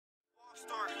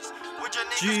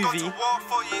Juvie,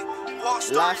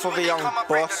 life of a young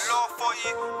boss.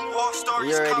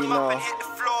 You already know.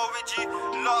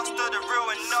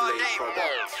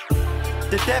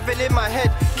 The devil in my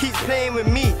head keeps playing with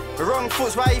me. Wrong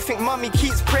thoughts, why you think mummy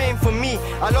keeps praying for me?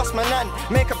 I lost my nan,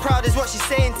 make her proud is what she's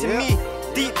saying to me.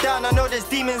 Deep down I know there's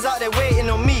demons out there waiting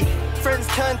on me. Friends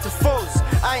turn to foes,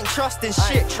 I ain't trusting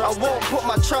shit. I won't put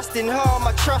my trust in her or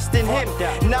my trust in him.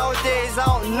 Nowadays I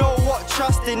don't know what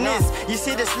trusting is. You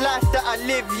see this life that I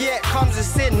live, yeah, it comes with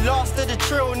sin. Last of the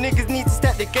trail, niggas need to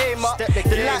step the game up.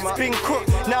 The light's been cooked,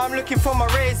 now I'm looking for my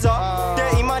razor.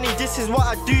 Dirty money, this is what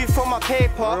I do for my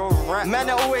paper. Man,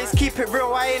 I always keep it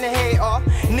real, I ain't a hater.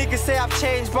 Niggas say I've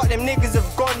changed, but them niggas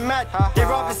have gone mad. They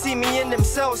rather see me in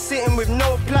themselves, sitting with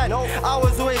no plan. I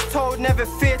was always told never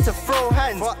fear to throw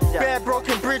hands. Bare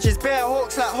broken bridges, bare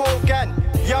hawks like Hogan.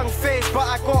 Young face, but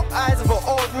I got eyes of an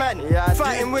old man.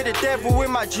 Fighting with the devil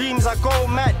in my dreams, I go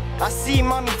mad. I see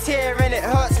mummy tear and it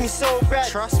hurts me so bad.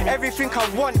 Trust me. Everything I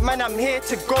want, man, I'm here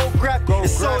to go grab.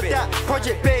 It's so that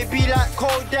Project Baby like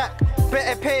Kodak.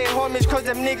 Better pay homage cause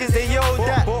them niggas they yelled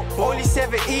that. Only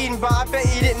 17 but I bet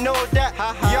you didn't know that.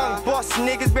 Young boss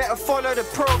niggas better follow the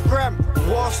program.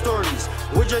 War stories,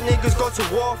 would your niggas go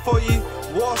to war for you?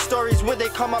 War stories, would they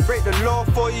come up break the law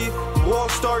for you? War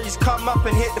stories, come up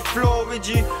and hit the floor with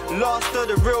you. Last of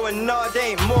the real and nah,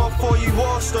 they ain't more for you.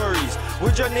 War stories,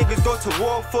 would your niggas go to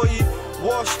war for you?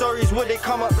 War stories, would they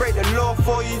come up break the law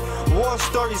for you? War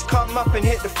stories, come up and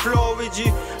hit the floor with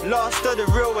you. Last of the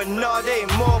real and nah, they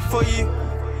ain't more for you.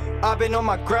 I've been on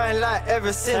my grind like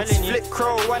ever since. Flip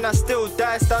crow when I still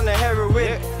dice down the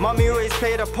heroin. Mummy always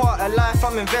played a part of life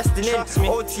I'm investing in.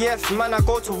 OTF, man, I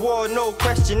go to war, no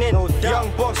questioning.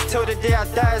 Young boss till the day I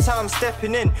die is how I'm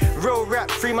stepping in. Real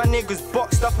rap, free my niggas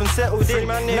boxed up and settled in.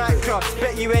 Nightclubs,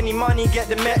 bet you any money, get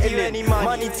the metal in.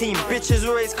 Money team, bitches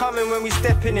always coming when we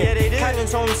stepping in.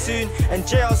 Cannon's home soon and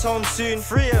jail's home soon.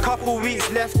 Couple weeks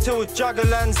left till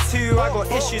Juggerland's too. I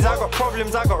got issues, I got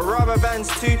problems, I got rubber bands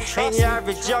too. Ain't your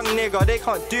average young nigga, they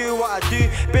can't do what I do.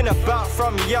 Been about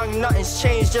from young, nothing's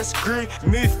changed, just grew.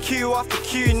 Move queue after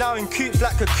queue, now in coops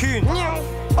like a cocoon.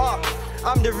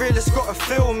 I'm the realest, gotta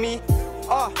feel me.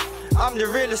 I'm the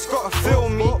realest, gotta feel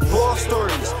me. War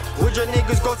stories, would your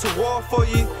niggas go to war for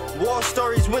you? War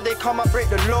stories, would they come up break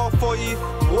the law for you?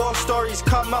 War stories,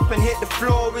 come up and hit the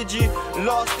floor with you.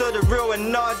 Last of the real and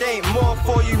nah, they ain't more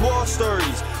for you. War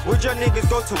stories, would your niggas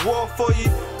go to war for you?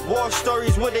 War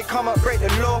stories, would they come up break the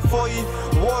law for you?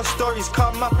 War stories,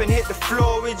 come up and hit the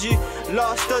floor with you.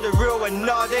 Last of the real and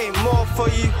nah, they ain't more for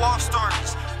you. War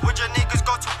stories, would your niggas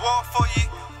go to war for you?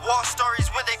 War stories,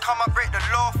 would they come up break the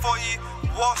law for you?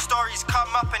 War stories,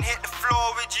 come up and hit the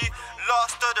floor with you.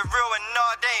 Last of the real and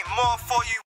nah, they ain't more for you.